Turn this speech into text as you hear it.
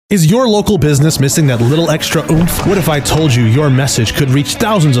Is your local business missing that little extra oomph? What if I told you your message could reach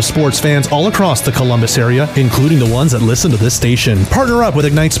thousands of sports fans all across the Columbus area, including the ones that listen to this station? Partner up with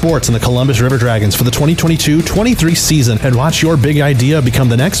Ignite Sports and the Columbus River Dragons for the 2022-23 season and watch your big idea become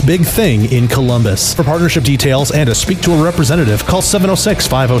the next big thing in Columbus. For partnership details and to speak to a representative, call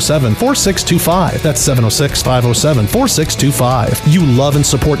 706-507-4625. That's 706-507-4625. You love and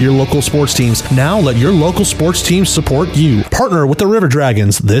support your local sports teams. Now let your local sports teams support you. Partner with the River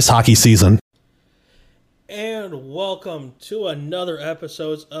Dragons this hockey season. And welcome to another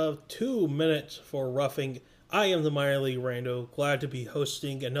episode of 2 Minutes for Roughing. I am the Marc and Rando, glad to be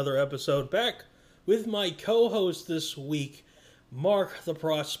hosting another episode back with my co-host this week, Mark the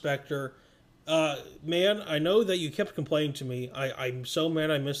Prospector. Man, I know that you kept complaining to me. I'm so mad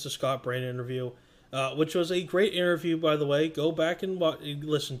I missed the Scott Brandon interview, which was a great interview, by the way. Go back and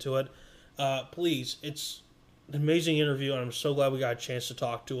listen to it. Please, it's an amazing interview, and I'm so glad we got a chance to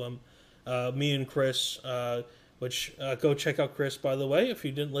talk to him. Me and Chris, go check out Chris, by the way. If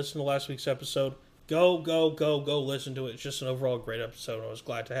you didn't listen to last week's episode, go listen to it. It's just an overall great episode. I was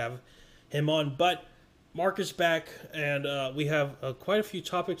glad to have him on. But Mark is back, and we have quite a few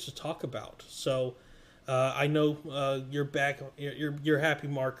topics to talk about. So I know you're back. You're happy,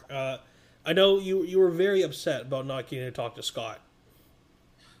 Mark. I know you were very upset about not getting to talk to Scott.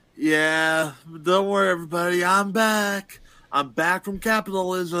 Yeah, don't worry, everybody. I'm back. I'm back from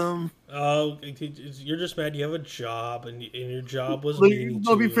capitalism. Oh, you're just mad you have a job, and your job was meaning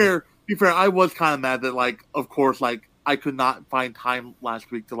to be fair. I was kind of mad that, of course, I could not find time last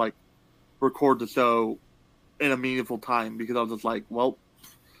week to, record the show in a meaningful time because I was just like, well,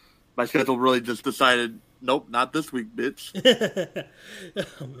 my schedule really just decided, nope, not this week, bitch.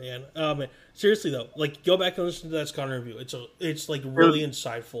 Oh man. Seriously though, go back and listen to that Scott interview. It's really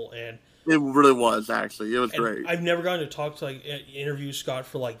insightful, and it really was, actually. It was great. I've never gotten to talk to interview Scott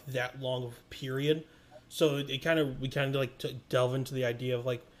for that long of a period, so we kind of to delve into the idea of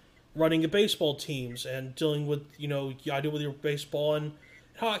running a baseball teams and dealing with you got to deal with your baseball and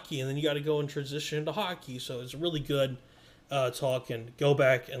hockey, and then you got to go and transition into hockey. So it's really good talk, and go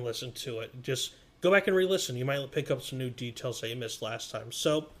back and listen to it. Just go back and re-listen. You might pick up some new details that you missed last time.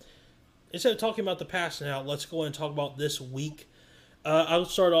 So instead of talking about the past now, let's go and talk about this week. I'll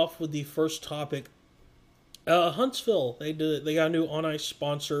start off with the first topic. Huntsville, they got a new on-ice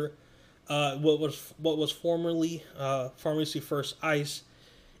sponsor. What was formerly Pharmacy First Ice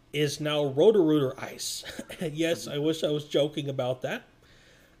is now Roto-Rooter Ice. Yes, I wish I was joking about that.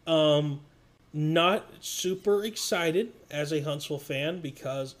 Not super excited as a Huntsville fan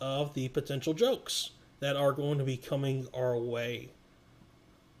because of the potential jokes that are going to be coming our way.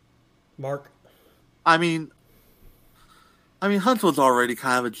 Mark? I mean, Huntsville's already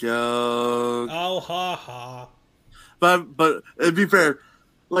kind of a joke. Oh, ha ha. But to be fair,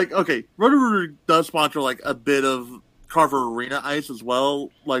 okay, Roto-Rooter does sponsor a bit of Carver Arena ice as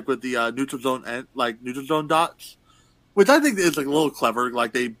well, with the neutral zone and neutral zone dots, which I think is a little clever.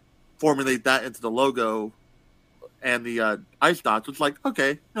 They formulate that into the logo and the ice dots. It's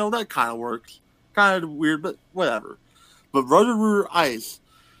okay, that kind of works. Kind of weird, but whatever. But Roto-Rooter Ice,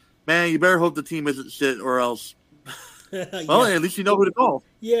 man, you better hope the team isn't shit, or else. Well, yeah. At least you know who to call.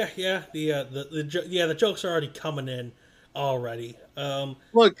 Yeah. The jokes are already coming in already.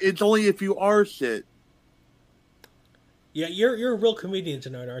 Look, it's only if you are shit. Yeah, you're a real comedian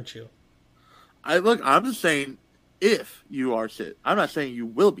tonight, aren't you? I'm just saying if you are shit. I'm not saying you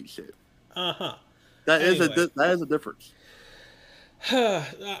will be shit. Uh-huh. That is a difference.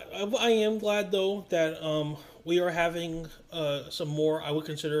 I am glad, though, that we are having some more, I would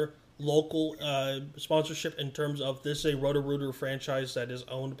consider, local sponsorship in terms of this is a Roto-Rooter franchise that is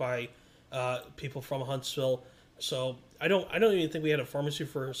owned by people from Huntsville. So I don't even think we had a Pharmacy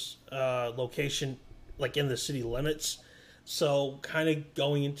First location in the city limits. So kind of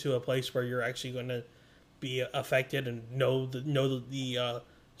going into a place where you're actually going to be affected and know the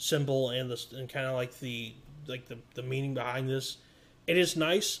symbol and kind of the meaning behind this. It is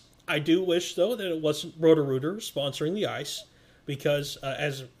nice. I do wish though that it wasn't Roto-Rooter sponsoring the ice, because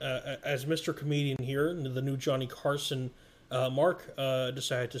as Mr. Comedian here, the new Johnny Carson, Mark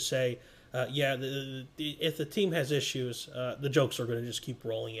decided to say, if the team has issues, the jokes are going to just keep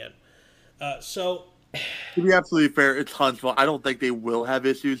rolling in. So. To be absolutely fair, it's Huntsville. I don't think they will have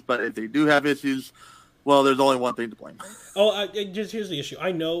issues, but if they do have issues, well, there's only one thing to blame. Oh, just here's the issue.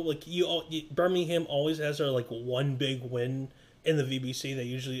 I know, Birmingham always has their one big win in the VBC. They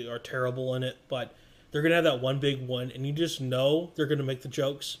usually are terrible in it, but they're gonna have that one big one, and you just know they're gonna make the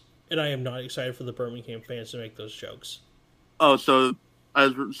jokes. And I am not excited for the Birmingham fans to make those jokes. Oh, so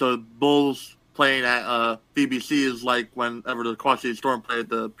Bulls playing at BBC is like whenever the Quad City Storm played at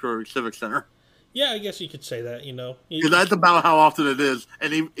the Peoria Civic Center. Yeah, I guess you could say that. Because that's about how often it is,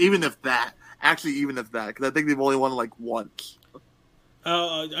 and even if that, because I think they've only won like once.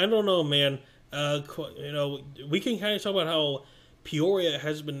 I don't know, man. We can kind of talk about how Peoria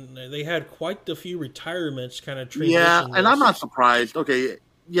they had quite a few retirements kind of transition. Yeah, and I'm not surprised. Okay,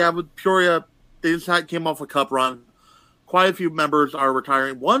 yeah, but Peoria, they just came off a cup run. Quite a few members are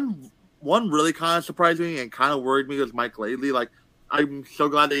retiring. One really kind of surprised me and kind of worried me was Mike Lately. Like, I'm so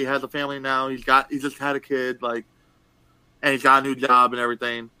glad that he has a family now. He just had a kid, like, and he's got a new job and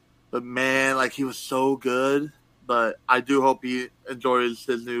everything. But man, like, he was so good. But I do hope he enjoys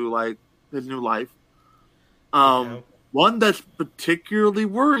his new life. One that's particularly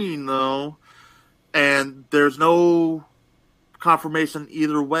worrying though, and there's no confirmation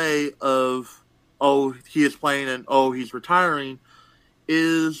either way of he is playing and he's retiring,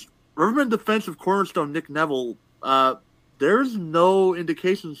 is Riverman defensive cornerstone Nick Neville. There's no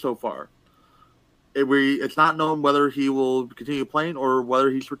indication so far. It's not known whether he will continue playing or whether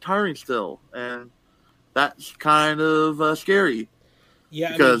he's retiring still, and that's kind of scary.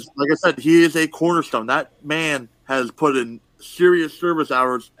 Yeah, because like I said, he is a cornerstone. That man has put in serious service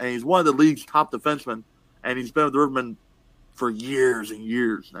hours, and he's one of the league's top defensemen, and he's been with the Rivermen for years and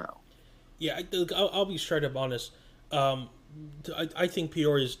years now. Yeah, I'll be straight up honest. I think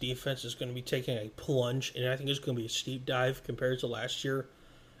Peoria's defense is going to be taking a plunge, and I think it's going to be a steep dive compared to last year.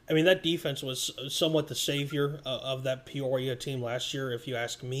 I mean, that defense was somewhat the savior of that Peoria team last year, if you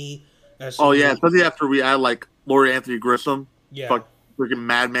ask me. Especially after we had, like, Laurie Anthony Grissom. Yeah. Freaking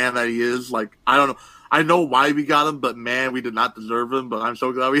madman that he is. Like, I don't know. I know why we got him, but man, we did not deserve him, but I'm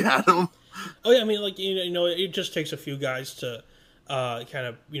so glad we had him. Oh, yeah, I mean, like, it just takes a few guys to kind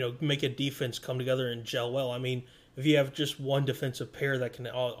of, make a defense come together and gel well. I mean, if you have just one defensive pair, that can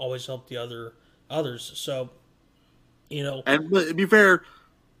always help the others. So, And to be fair,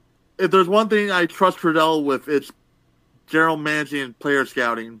 if there's one thing I trust Trudell with, it's general managing and player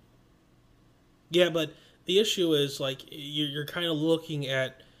scouting. Yeah, but the issue is, like, you're kind of looking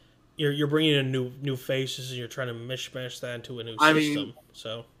at you're bringing in new faces and you're trying to mishmash that into a new system.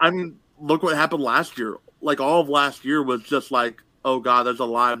 Look what happened last year. Like, all of last year was just like, oh god, there's a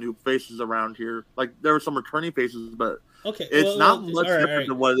lot of new faces around here. Like, there were some returning faces, but it's not much different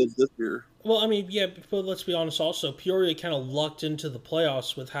than what it is this year. Well, I mean, yeah, but let's be honest. Also, Peoria kind of lucked into the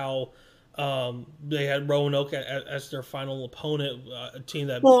playoffs with how they had Roanoke as their final opponent, a team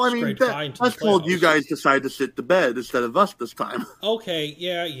that scraped high into the playoffs. That's told you guys decided to sit to bed instead of us this time. Okay,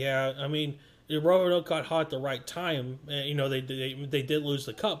 yeah. I mean, Roanoke got hot at the right time. They did lose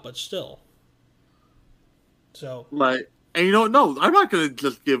the cup, but still. So, like, and no, I'm not going to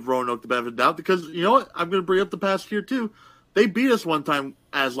just give Roanoke the benefit of the doubt because you know what? I'm going to bring up the past year too. They beat us one time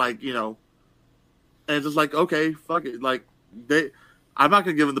as and it's just like, okay, fuck it, like I'm not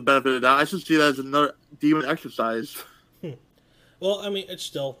going to give them the benefit of the doubt. I should see that as another demon exercise. Well, I mean,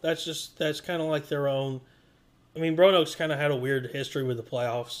 that's kind of like their own. I mean, Roanoke's kind of had a weird history with the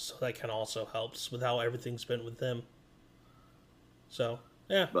playoffs, so that kind of also helps with how everything's been with them. So,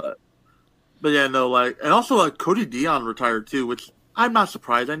 yeah. But yeah, no, like, and also Cody Dion retired too, which I'm not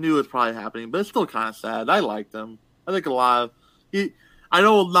surprised. I knew it was probably happening, but it's still kind of sad. I liked him. I think I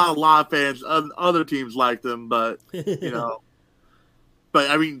know not a lot of fans of other teams liked him, but But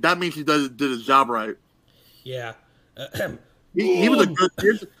I mean, that means he did his job right. Yeah, he was a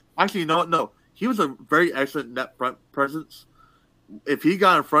good. Actually, no, he was a very excellent net front presence. If he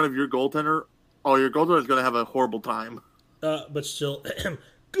got in front of your goaltender, your goaltender is going to have a horrible time. But still,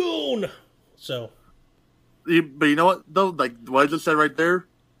 goon. So, but you know what though? Like what I just said right there,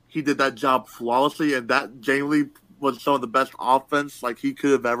 he did that job flawlessly, and that genuinely was some of the best offense like he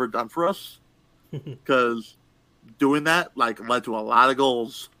could have ever done for us. Because doing that led to a lot of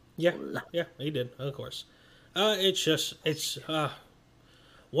goals. Yeah, he did, of course. It's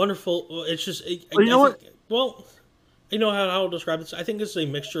wonderful. It's just, what? Well, you know how I'll describe this. I think this is a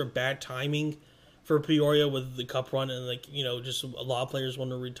mixture of bad timing for Peoria with the cup run and just a lot of players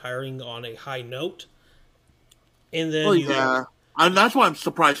want to retiring on a high note. And then and that's why I'm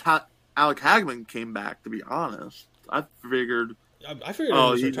surprised how Alec Hagman came back. To be honest, I figured he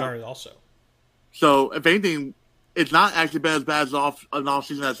was retiring also. So if anything, it's not actually been as bad as an off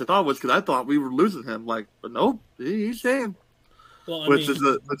season as I thought it was, because I thought we were losing him. But nope, he's staying. Well, which is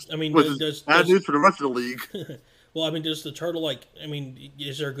bad news for the rest of the league. Well, I mean, does the Turtle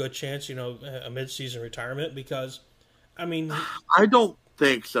is there a good chance, a mid-season retirement? Because, I mean, I don't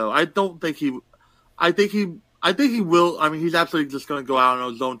think so. I think he will. I mean, he's absolutely just going to go out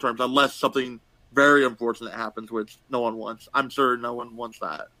on his own terms unless something very unfortunate happens, which no one wants. I'm sure no one wants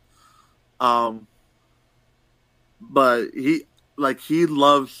that. Um, but he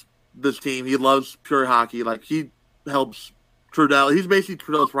loves this team. He loves pure hockey. Like, he helps Trudell. He's basically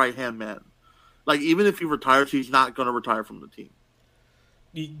Trudell's right hand man. Like, even if he retires, he's not going to retire from the team.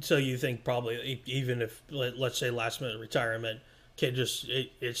 So you think probably even if, let's say, last minute retirement,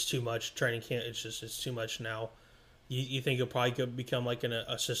 it's too much training camp. It's too much now. You think he'll probably could become like an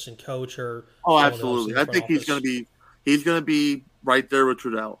assistant coach or? Oh, absolutely. I think he's going to be right there with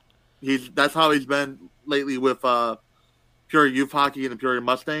Trudell. That's how he's been lately with Peoria Youth Hockey and the Peoria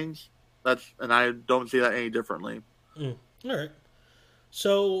Mustangs. And I don't see that any differently. All right.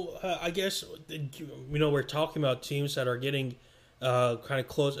 So I guess we're talking about teams that are getting kind of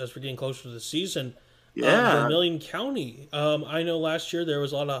close as we're getting closer to the season. Yeah, Vermilion County. I know last year there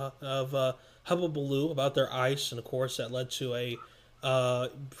was a lot of hubbubaloo about their ice, and of course that led to a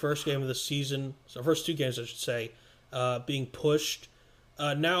first game of the season, so first two games I should say, being pushed.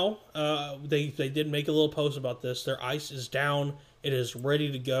 Now they did make a little post about this. Their ice is down. It is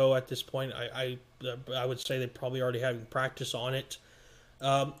ready to go at this point. I would say they're probably already having practice on it.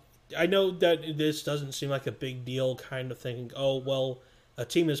 I know that this doesn't seem like a big deal, kind of thinking, oh, well, a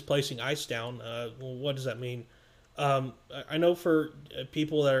team is placing ice down. Well, what does that mean? I know for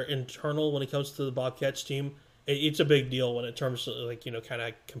people that are internal when it comes to the Bobcats team, it's a big deal when it terms of, like, kind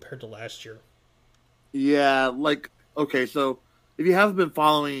of compared to last year. Yeah, okay, so if you haven't been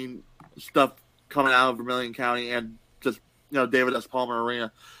following stuff coming out of Vermilion County and just, David S. Palmer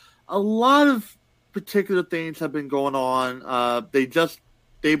Arena, a lot of particular things have been going on. There's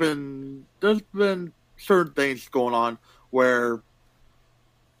been certain things going on where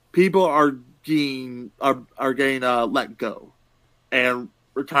people are getting let go and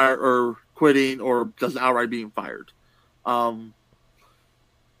retire or quitting or just outright being fired.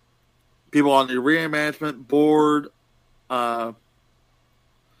 People on the arena management board, and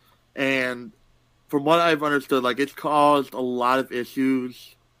from what I've understood, it's caused a lot of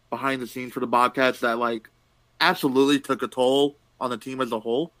issues behind the scenes for the Bobcats that absolutely took a toll on the team as a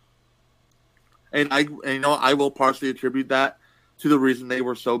whole. And I will partially attribute that to the reason they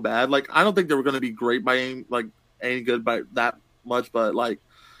were so bad. I don't think they were going to be great by any good by that much, but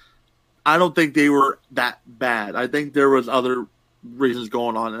I don't think they were that bad. I think there was other reasons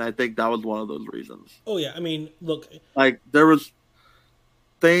going on, and I think that was one of those reasons. Oh yeah, I mean, look, there was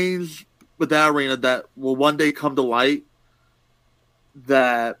things with that arena that will one day come to light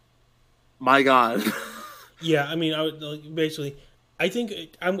that, my God. Yeah, I mean, I would basically, I think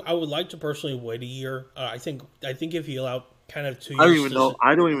I would like to personally wait a year. I think if you allow kind of 2 years,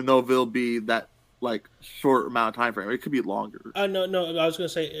 I don't even know if it'll be that short amount of time frame. It could be longer. No. I was going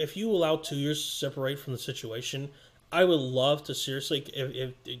to say, if you allow 2 years to separate from the situation, I would love to seriously,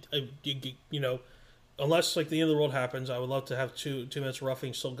 if unless the end of the world happens, I would love to have 2 minutes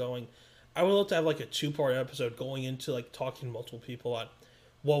roughing still going. I would love to have a 2-part episode going into talking to multiple people on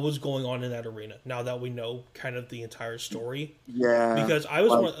what was going on in that arena. Now that we know kind of the entire story, yeah. Because I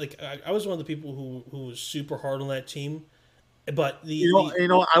was I was one of the people who was super hard on that team, but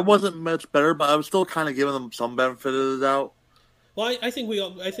I wasn't much better, but I was still kind of giving them some benefit of the doubt. Well, I think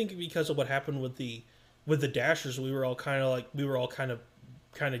because of what happened with the Dashers, we were all kind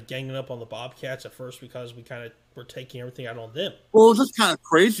of ganging up on the Bobcats at first because we kind of were taking everything out on them. Well, it was just kind of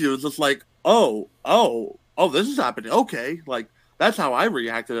crazy. It was just oh, this is happening. Okay, that's how I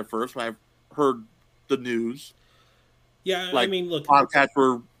reacted at first when I heard the news. Yeah, I mean, look, Bobcats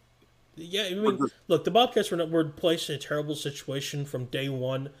were. Yeah, I mean, look, the Bobcats were placed in a terrible situation from day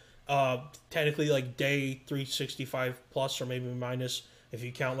one. Technically, day 365 plus or maybe minus if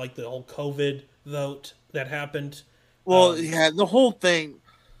you count the whole COVID vote that happened. Well, yeah, the whole thing.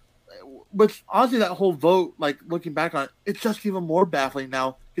 But honestly, that whole vote, looking back on it, it's just even more baffling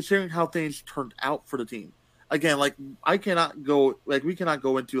now, considering how things turned out for the team. Again, we cannot go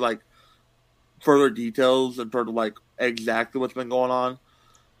into further details in terms of exactly what's been going on.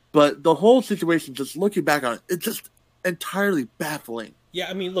 But the whole situation, just looking back on it, it's just entirely baffling. Yeah,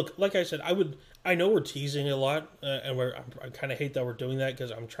 I mean, look, like I said, I know we're teasing a lot, and I kind of hate that we're doing that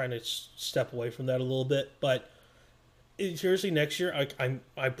because I'm trying to step away from that a little bit. But seriously, next year,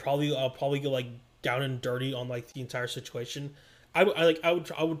 I'll probably go down and dirty on the entire situation. I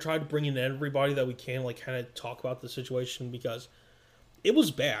would try to bring in everybody that we can, kind of talk about the situation because it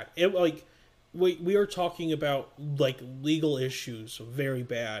was bad. We are talking about legal issues, very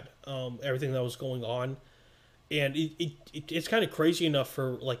bad. Everything that was going on, and it's kind of crazy enough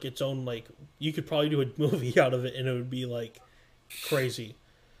for its own you could probably do a movie out of it and it would be crazy.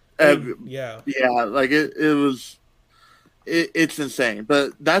 Yeah, it was. It's insane,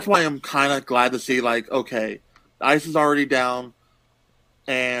 but that's why I'm kind of glad to see okay, the ice is already down,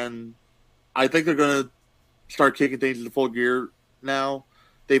 and I think they're going to start kicking things into full gear now.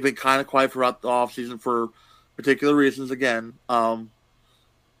 They've been kind of quiet throughout the offseason for particular reasons again. And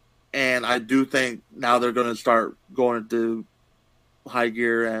I do think now they're going to start going into high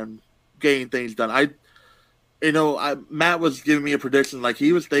gear and getting things done. Matt was giving me a prediction. Like,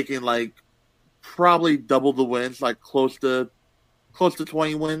 he was thinking, like, probably double the wins, like close to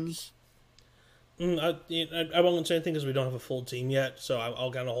 20 wins. I won't say anything because we don't have a full team yet, so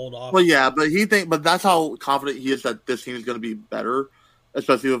I'll kind of hold off. Well, yeah, but that's how confident he is that this team is going to be better,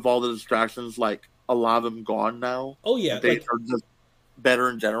 especially with all the distractions. Like, a lot of them gone now. Oh yeah, they are just better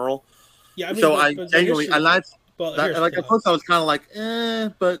in general. Yeah, I mean, so I genuinely, and that's like at first I was kind of like,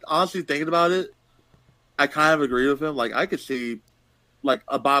 but honestly thinking about it, I kind of agree with him. Like, I could see like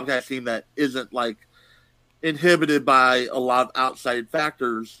a Bobcat team that isn't like inhibited by a lot of outside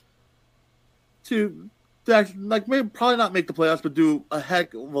factors to actually, like, maybe probably not make the playoffs, but do a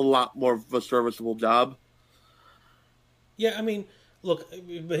heck of a lot more of a serviceable job. Yeah, I mean, look,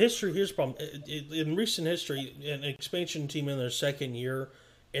 but history, here's the problem. In recent history, an expansion team in their second year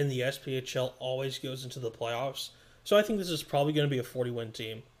in the SPHL always goes into the playoffs. So I think this is probably going to be a 40-win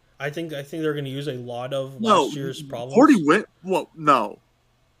team. I think they're going to use a lot of last year's problems. 40 win? Well, no.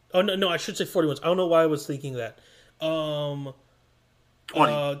 Oh no, I should say 40 wins. I don't know why I was thinking that. 20.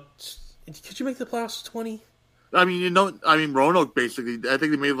 Could you make the playoffs 20? I mean, Roanoke basically. I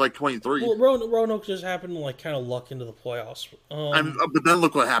think they made like 23. Well, Roanoke just happened to like kind of luck into the playoffs. But then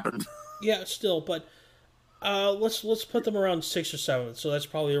look what happened. Yeah, still, but let's put them around 6 or 7. So that's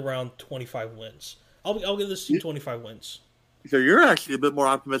probably around 25 wins. I'll give this team 25 wins. So you're actually a bit more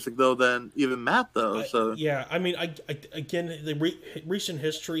optimistic though than even Matt though. Yeah, I mean, again, the recent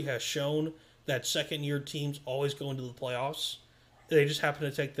history has shown that second-year teams always go into the playoffs. They just happen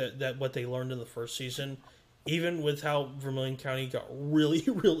to take that what they learned in the first season, even with how Vermilion County got really,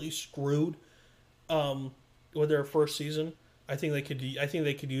 really screwed with their first season. I think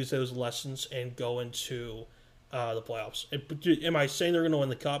they could use those lessons and go into the playoffs. Am I saying they're going to win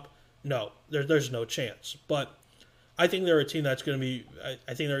the cup? No, there's no chance. But I think they're a team that's going to be.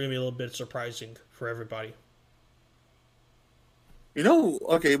 I think they're going to be a little bit surprising for everybody.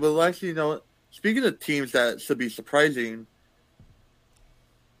 Okay, but actually, speaking of teams that should be surprising,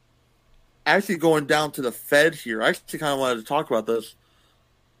 actually going down to the Fed here, I actually kind of wanted to talk about this.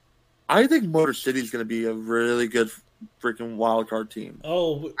 I think Motor City is going to be a really good freaking wild card team.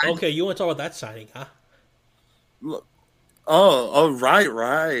 Oh, okay. You want to talk about that signing, huh?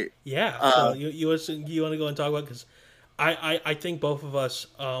 Right. Yeah. So you want to go and talk about, because I think both of us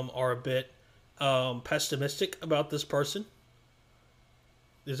are a bit pessimistic about this person.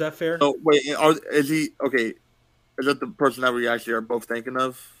 Is that fair? Oh wait, is he okay? Is that the person that we actually are both thinking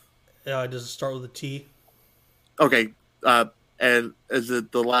of? Does it start with a T? Okay. And is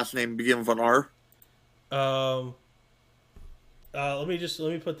it the last name begin with an R? Let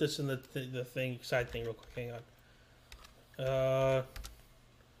me put this in the side thing real quick. Hang on.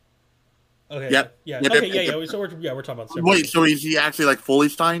 Okay. Yep. Yeah. Yep, Okay. yep, Yeah. yep. So we're talking about the same. Wait. So is he actually like fully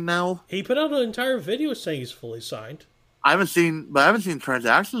signed now? He put out an entire video saying he's fully signed. I haven't seen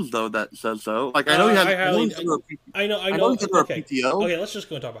transactions though that says so. Like, I know he has. I know. Okay. PTO. Okay. Let's just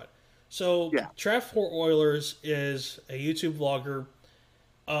go and talk about it. So, yeah. Trafford Oilers is a YouTube vlogger.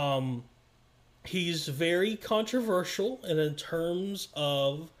 He's very controversial in terms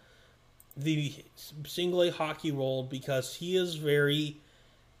of the single A hockey world because he is very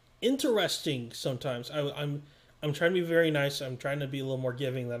interesting sometimes. I'm trying to be very nice. I'm trying to be a little more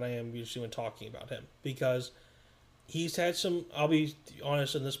giving than I am usually when talking about him because he's had some, I'll be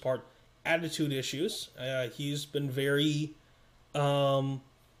honest in this part, attitude issues. He's been very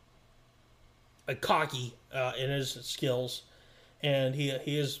cocky in his skills, and he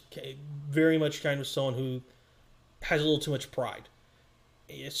is very much kind of someone who has a little too much pride.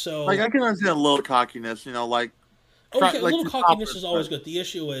 So, like, I can understand a little cockiness, like. Okay, a little cockiness is always good. The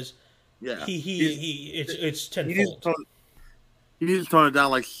issue is, yeah, it's tenfold. He needs to tone it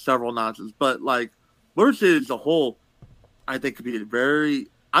down like several notches, but like Motor City as a whole, I think could be very.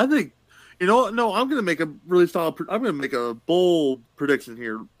 I think, no, I'm going to make a really solid. I'm going to make a bold prediction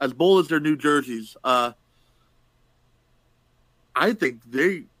here, as bold as their New Jerseys. I think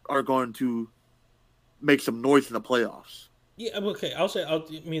they are going to make some noise in the playoffs. Yeah, okay.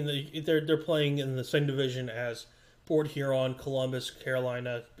 They're playing in the same division as Port Huron, Columbus,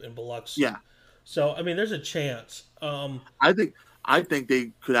 Carolina, and Biloxi. Yeah. So there's a chance. I think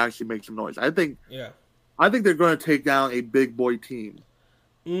they could actually make some noise. I think they're going to take down a big boy team,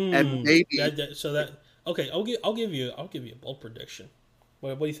 and maybe okay. I'll give you a bold prediction.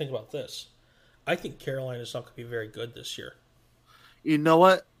 What do you think about this? I think Carolina's not going to be very good this year. You know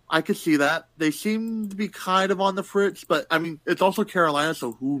what? I could see that. They seem to be kind of on the fritz, but I mean, it's also Carolina,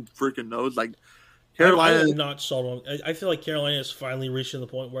 so who freaking knows? Like, Carolina. I am not sold on. I feel like Carolina is finally reaching the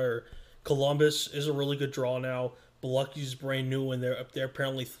point where Columbus is a really good draw now. Biloxi's brand new, and they're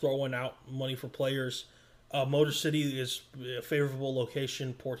apparently throwing out money for players. Motor City is a favorable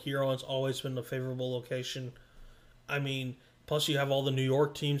location. Port Huron's always been a favorable location. I mean, plus you have all the New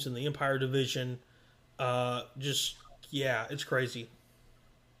York teams in the Empire Division. It's crazy.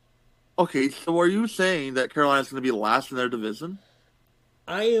 Okay, so are you saying that Carolina's going to be last in their division?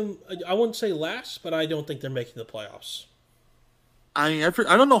 I wouldn't say last, but I don't think they're making the playoffs. I mean,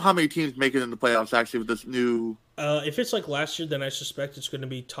 I don't know how many teams make it in the playoffs actually with this new. If it's like last year, then I suspect it's going to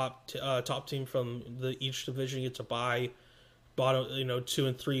be top team from each division gets a bye, bottom 2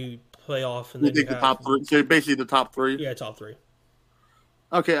 and 3 playoff, and then you think the top three. So basically the top three. Yeah, top 3.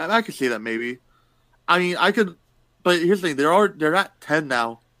 Okay, I could see that maybe. I mean, I could, but here's the thing: they're at 10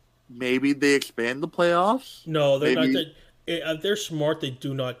 now. Maybe they expand the playoffs. No, they're not. They're smart. They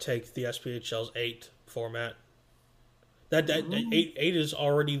do not take the SPHL's 8 format. That 8 is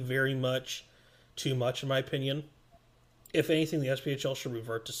already very much too much in my opinion. If anything, the SPHL should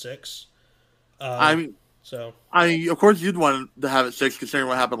revert to 6. I mean, of course, you'd want to have it 6 considering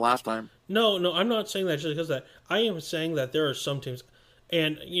what happened last time. No, I'm not saying that just because of that. I am saying that there are some teams,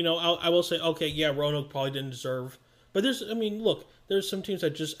 and I will say, okay, yeah, Roanoke probably didn't deserve, but there's some teams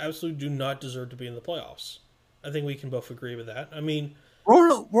that just absolutely do not deserve to be in the playoffs. I think we can both agree with that. I mean,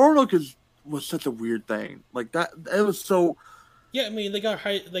 Roanoke was such a weird thing. Like that, it was so. Yeah, I mean, they got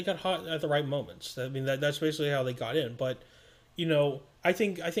hot at the right moments. I mean, that's basically how they got in. But I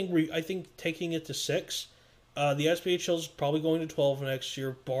think taking it to 6, the SPHL is probably going to 12 next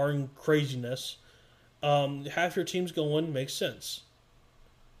year, barring craziness. Half your teams going makes sense.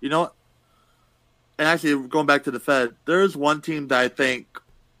 You know what? And actually, going back to the Fed, there is one team that I think.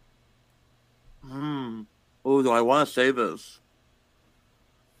 Oh, do I want to say this?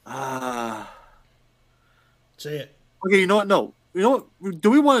 Say it. Okay, you know what? No. You know what?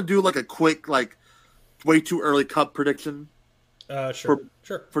 Do we want to do like a quick, like, way too early cup prediction? Sure.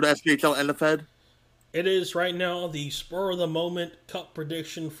 For the SPHL and the Fed? It is right now the spur of the moment cup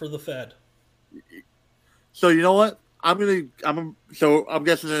prediction for the Fed. So you know what? I'm guessing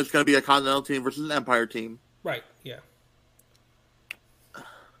that it's gonna be a Continental team versus an Empire team. Right. Yeah.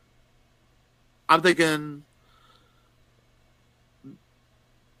 I'm thinking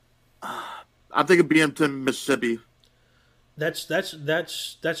Binghamton, Mississippi. That's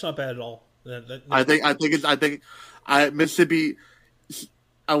not bad at all. I think Mississippi,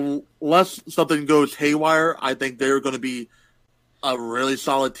 unless something goes haywire, I think they're going to be a really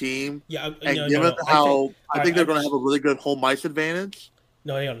solid team. Yeah, I think they're going to have a really good home ice advantage.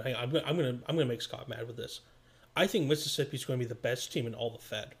 No, hang on. I'm gonna make Scott mad with this. I think Mississippi's going to be the best team in all the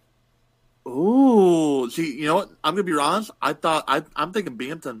Fed. Ooh, see, you know what? I'm going to be honest. I'm thinking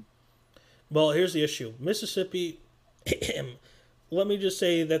Binghamton. Well, here's the issue. Mississippi, let me just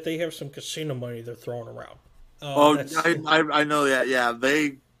say that they have some casino money they're throwing around. I know that. Yeah,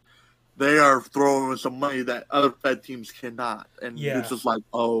 they are throwing some money that other Fed teams cannot, and it's just like,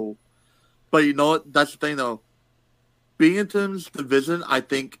 oh. But you know what? That's the thing, though. Binghamton's division, I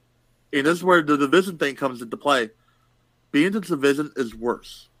think, and this is where the division thing comes into play. Binghamton's division is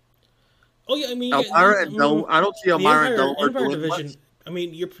worse. Oh yeah, I mean, Elmira and I don't see Elmira and Delaware doing division. much. I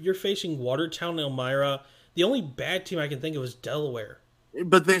mean, you're facing Watertown and Elmira. The only bad team I can think of is Delaware.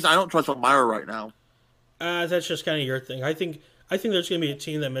 But things I don't trust Elmira right now. That's just kind of your thing. I think there's going to be a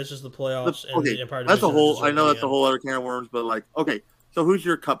team that misses the playoffs. And the Empire that's a whole. I know that's a whole other can of worms, but like, okay, so who's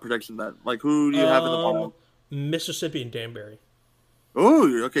your cup prediction then? Like, who do you have in the bottom? Mississippi and Danbury.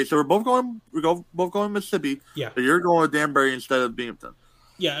 Oh, okay. So we're both going Mississippi. Yeah. But you're going with Danbury instead of Binghamton.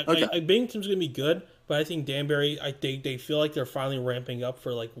 Yeah, okay. Binghamton's going to be good, but I think Danbury, they feel like they're finally ramping up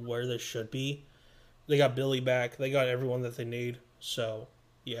for like where they should be. They got Billy back. They got everyone that they need. So,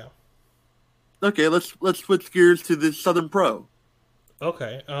 yeah. Okay, let's switch gears to the Southern Pro.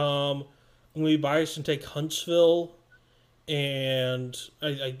 Okay. I'm going to be biased and take Huntsville, and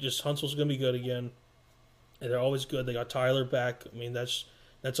Huntsville's going to be good again. And they're always good. They got Tyler back. I mean, that's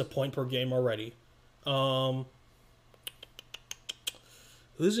a point per game already.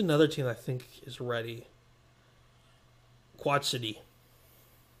 Who's another team I think is ready? Quad City.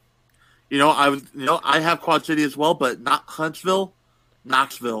 I have Quad City as well, but not Huntsville,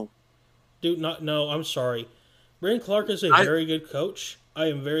 Knoxville. Dude, I'm sorry. Brandon Clark is a very good coach. I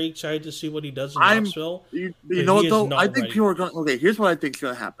am very excited to see what he does in Knoxville. You know what, though? I think people are going to... Okay, here's what I think is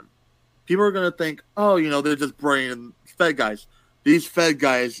going to happen. People are going to think, they're just bringing Fed guys. These Fed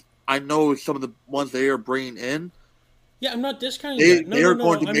guys, I know some of the ones they are bringing in, Yeah, I'm not discounting that. No, they no, are no,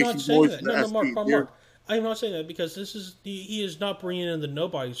 going no. to I'm make not you saying boys that. in No, the no, SP. Mark. I'm not saying that because he is not bringing in the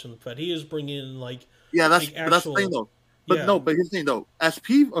nobodies from the Fed. He is bringing in like But that's the actual. thing though. Yeah. But here's the thing though.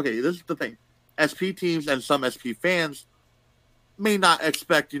 SP. Okay, this is the thing. SP teams and some SP fans may not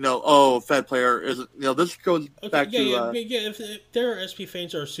expect, Fed player isn't. This goes Okay. back Yeah. to. Yeah. If there are SP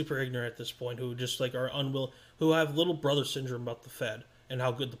fans that are super ignorant at this point, who just like are unwilling, who have little brother syndrome about the Fed and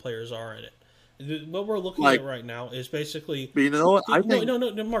how good the players are in it. What we're looking Like, at right now is basically. but you know what? I think No,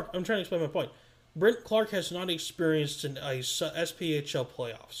 Mark. I'm trying to explain my point. Brent Clark has not experienced an SPHL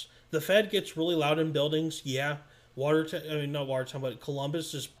playoffs. The Fed gets really loud in buildings. Yeah, not Watertown, but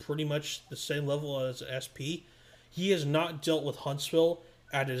Columbus is pretty much the same level as SP. He has not dealt with Huntsville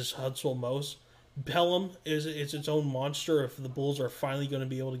at his Huntsville most. Pelham is its own monster. If the Bulls are finally going to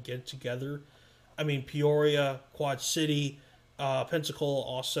be able to get it together, I mean Peoria, Quad City, Pensacola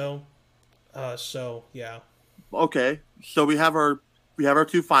also. So yeah. okay. So we have our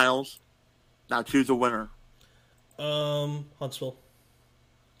two finals. Now choose a winner. Huntsville.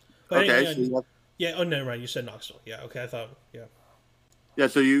 But Okay. yeah. Oh, no, right. You said Knoxville. Yeah. Okay. I thought. Yeah. Yeah.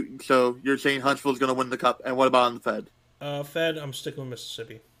 So you're saying Huntsville's going to win the cup, and what about on the Fed? Fed. I'm sticking with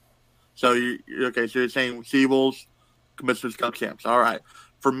Mississippi. So okay. So you're saying Seawolves, Commissioner's Cup champs. All right.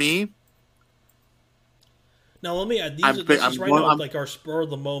 For me. Now let me add. This is right now like our spur of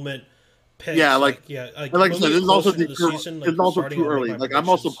the moment. Picks, yeah, like I said, this is also too early. Like I'm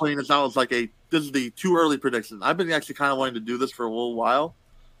also playing this out as this is the too early prediction. I've been actually kind of wanting to do this for a little while,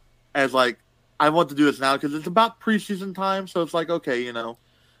 as like I want to do this now because it's about preseason time. So it's like okay,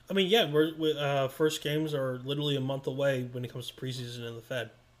 I mean, yeah, we're first games are literally a month away when it comes to preseason in the Fed.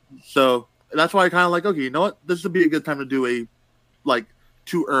 So that's why I kind of like okay, you know what? This would be a good time to do a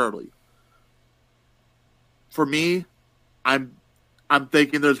too early. For me, I'm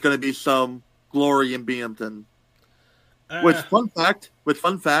thinking there's going to be some glory in Binghamton. Which fun fact,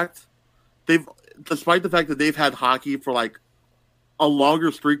 they've despite the fact that they've had hockey for a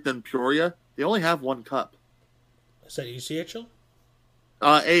longer streak than Peoria, they only have one cup. Is that ECHL?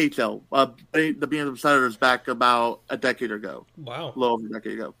 AHL. The Binghamton Senators back about a decade ago. Wow, a little over a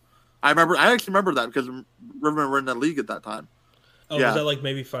decade ago. I actually remember that because Rivermen were in that league at that time. Oh, yeah. Was that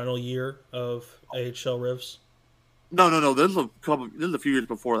maybe final year of AHL Rivs? No. This is a few years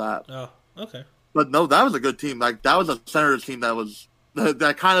before that. Oh, okay. But no, that was a good team. That was a Senators team that was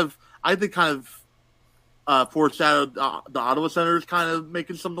that kind of foreshadowed the Ottawa Senators kind of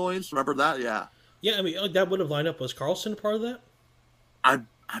making some noise. Remember that? Yeah. Yeah, I mean that would have lined up. Was Carlson a part of that? I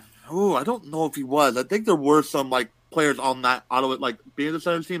don't know if he was. I think there were some players on that Ottawa being the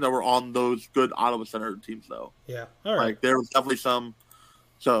Senators team that were on those good Ottawa Senators teams though. Yeah. All right. There was definitely some.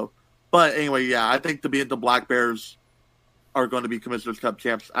 So, but anyway, yeah, I think the Black Bears are going to be Commissioner's Cup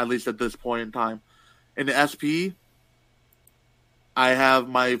champs, at least at this point in time. In the SP, I have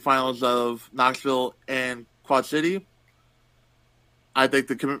my finals of Knoxville and Quad City. I think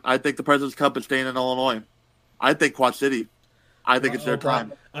the President's Cup is staying in Illinois. I think Quad City. I think it's their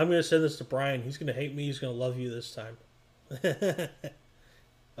time. I'm going to send this to Brian. He's going to hate me. He's going to love you this time.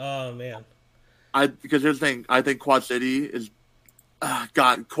 Oh, man. Because here's the thing. I think Quad City is...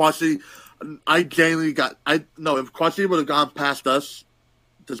 Quad City... if Quad City would have gone past us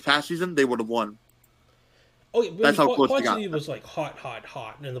this past season, they would have won. Oh, yeah, that's how close they got. Quad City was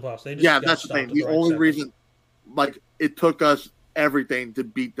hot in the playoffs. That's the thing. The only reason, it took us everything to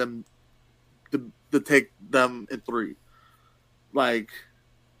beat them, to take them in 3.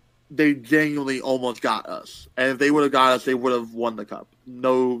 They genuinely almost got us, and if they would have got us, they would have won the cup.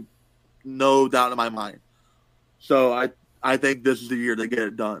 No doubt in my mind. So I think this is the year they get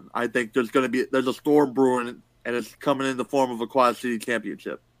it done. I think there's a storm brewing, and it's coming in the form of a Quad City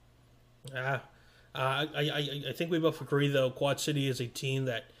championship. I think we both agree, though, Quad City is a team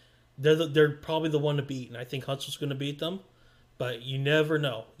that they're probably the one to beat, and I think Huntsville's going to beat them. But you never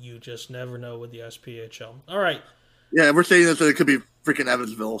know. You just never know with the SPHL. All right. Yeah, we're saying this, it could be freaking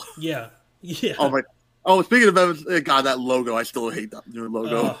Evansville. Yeah. Speaking of Evansville, God, that logo, I still hate that new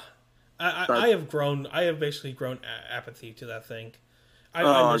logo. I have basically grown apathy to that thing.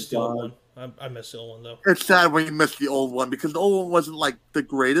 I miss the old one. I miss the old one, though. It's sad when you miss the old one, because the old one wasn't the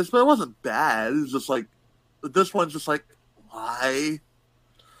greatest, but it wasn't bad. It was just this one's just why?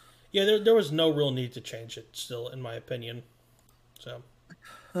 Yeah, there was no real need to change it still, in my opinion. So,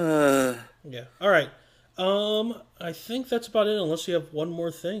 yeah. All right. I think that's about it, unless you have one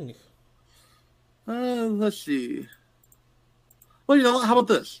more thing. Let's see. Well, how about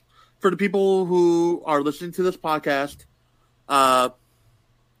this? For the people who are listening to this podcast,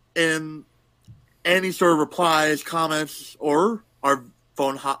 in any sort of replies, comments, or our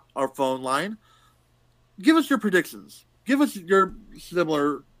phone line, give us your predictions. give us your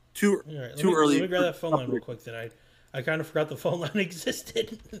similar too early. Let me grab that phone line real quick. Then I kind of forgot the phone line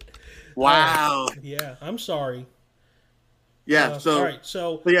existed. Wow. Yeah, I'm sorry. Yeah. All right.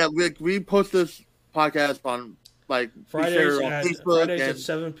 So yeah, we post this podcast on Fridays on Facebook at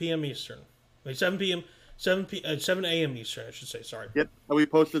 7 p.m. Eastern. Wait, 7 p.m. 7 a.m. Eastern, I should say. Sorry. Yep. And we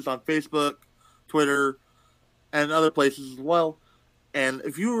post this on Facebook, Twitter, and other places as well. And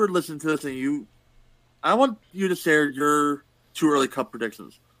if you were listening to this I want you to share your too early Cup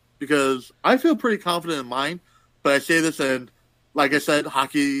predictions, because I feel pretty confident in mine. But I say this, and like I said,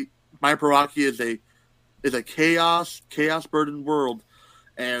 my pro hockey is a chaos burdened world,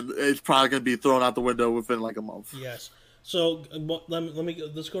 and it's probably going to be thrown out the window within like a month. Yes. So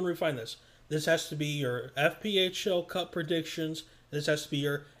let's go and refine this. This has to be your FPHL Cup predictions. This has to be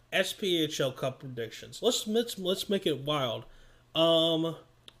your SPHL Cup predictions. Let's make it wild. What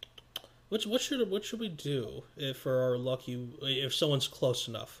should we do if someone's close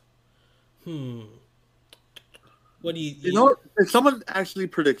enough? What do you know? If someone actually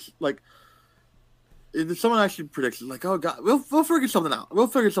predicts oh god, we'll figure something out.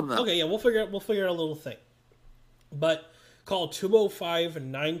 Okay, yeah, we'll figure out a little thing. But call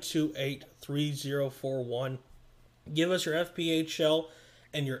 205-928-3041. Give us your FPHL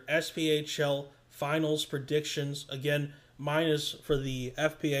and your SPHL finals predictions. Again, mine is for the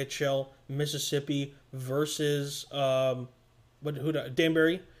FPHL, Mississippi versus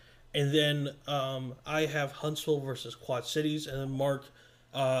Danbury, and then I have Huntsville versus Quad Cities, and then Mark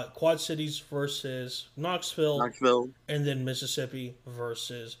Quad Cities versus Knoxville, and then Mississippi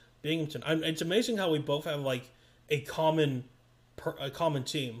versus Binghamton. It's amazing how we both have like a common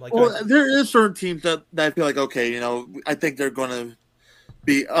team. There is certain teams that I feel like, okay, I think they're going to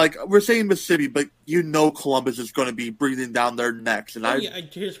be like, we're saying Mississippi, but Columbus is going to be breathing down their necks. And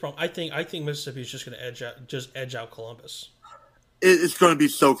here's the problem. I think Mississippi is just going to edge out Columbus. It's going to be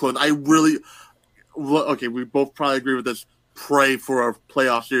so close. We both probably agree with this. Pray for a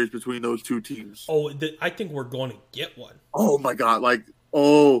playoff series between those two teams. I think we're going to get one. Oh my god! I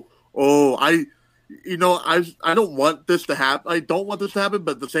don't want this to happen. I don't want this to happen,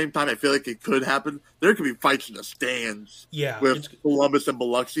 but at the same time, I feel like it could happen. There could be fights in the stands. Yeah, with Columbus and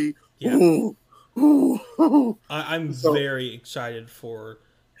Biloxi. Yeah. I'm very excited for.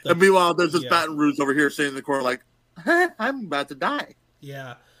 And meanwhile, there's this Baton Rouge over here sitting in the corner like, I'm about to die.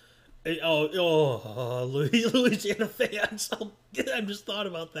 Yeah. Louisiana fans. I just thought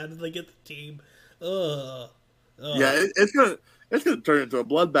about that as they get the team. Yeah, it's gonna turn into a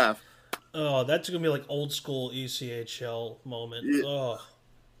bloodbath. Oh, that's gonna be like old school ECHL moment. Yeah. All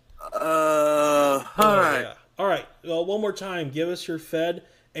right. Yeah. All right. Well, one more time, give us your Fed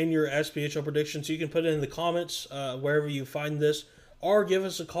and your SPHL predictions. You can put it in the comments wherever you find this, or give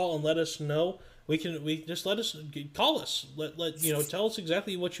us a call and let us know. Call us. Tell us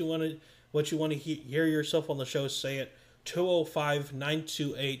exactly what you want to hear yourself on the show. Say it.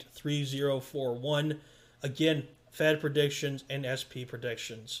 205-928-3041. Again, Fed predictions and SP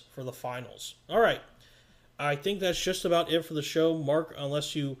predictions for the finals. All right. I think that's just about it for the show, Mark.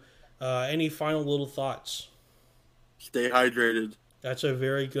 Unless you any final little thoughts. Stay hydrated. That's a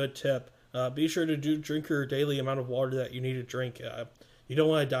very good tip. Be sure to drink your daily amount of water that you need to drink. You don't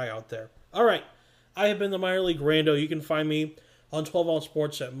want to die out there. All right. I have been the Minor League Rando. You can find me on 12 On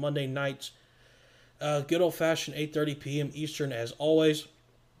Sports at Monday nights. Good old-fashioned 8:30 p.m. Eastern, as always.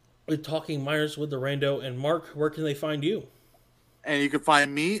 We're talking minors with the Rando. And Mark, where can they find you? And you can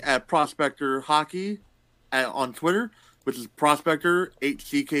find me at Prospector Hockey on Twitter, which is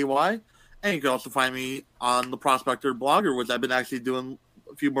Prospector8CKY. And you can also find me on the Prospector Blogger, which I've been actually doing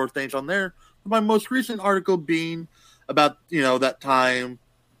a few more things on there. My most recent article being about, that time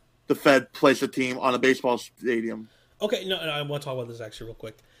the Fed placed a team on a baseball stadium. Okay, no, I want to talk about this actually real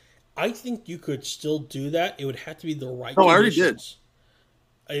quick. I think you could still do that. It would have to be the right conditions. I already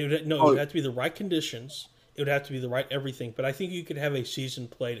did. It would have to be the right conditions. It would have to be the right everything. But I think you could have a season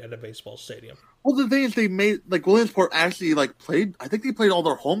played at a baseball stadium. Well, the thing is, they made, Williamsport actually, played, I think they played all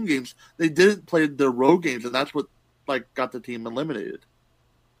their home games. They didn't play their road games, and that's what, got the team eliminated.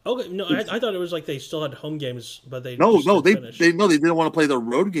 Okay, no, I thought it was they still had home games, but they they didn't want to play their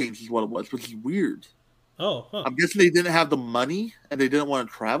road games is what it was, which is weird. Oh, huh. I'm guessing they didn't have the money and they didn't want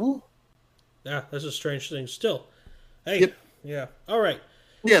to travel. Yeah, that's a strange thing. Still, hey, yep. Yeah, all right.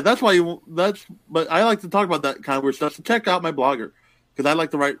 Yeah, that's why But I like to talk about that kind of weird stuff. So check out my blogger because I like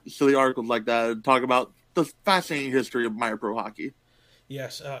to write silly articles like that and talk about the fascinating history of minor pro hockey.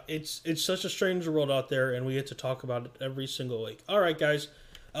 Yes, it's such a strange world out there, and we get to talk about it every single week. All right, guys.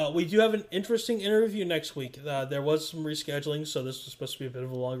 We do have an interesting interview next week. There was some rescheduling, so this was supposed to be a bit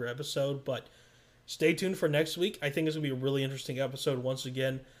of a longer episode, but Stay tuned for next week. I think it's going to be a really interesting episode once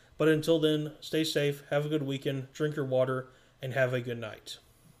again. But until then, stay safe, have a good weekend, drink your water, and have a good night.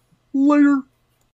 Later.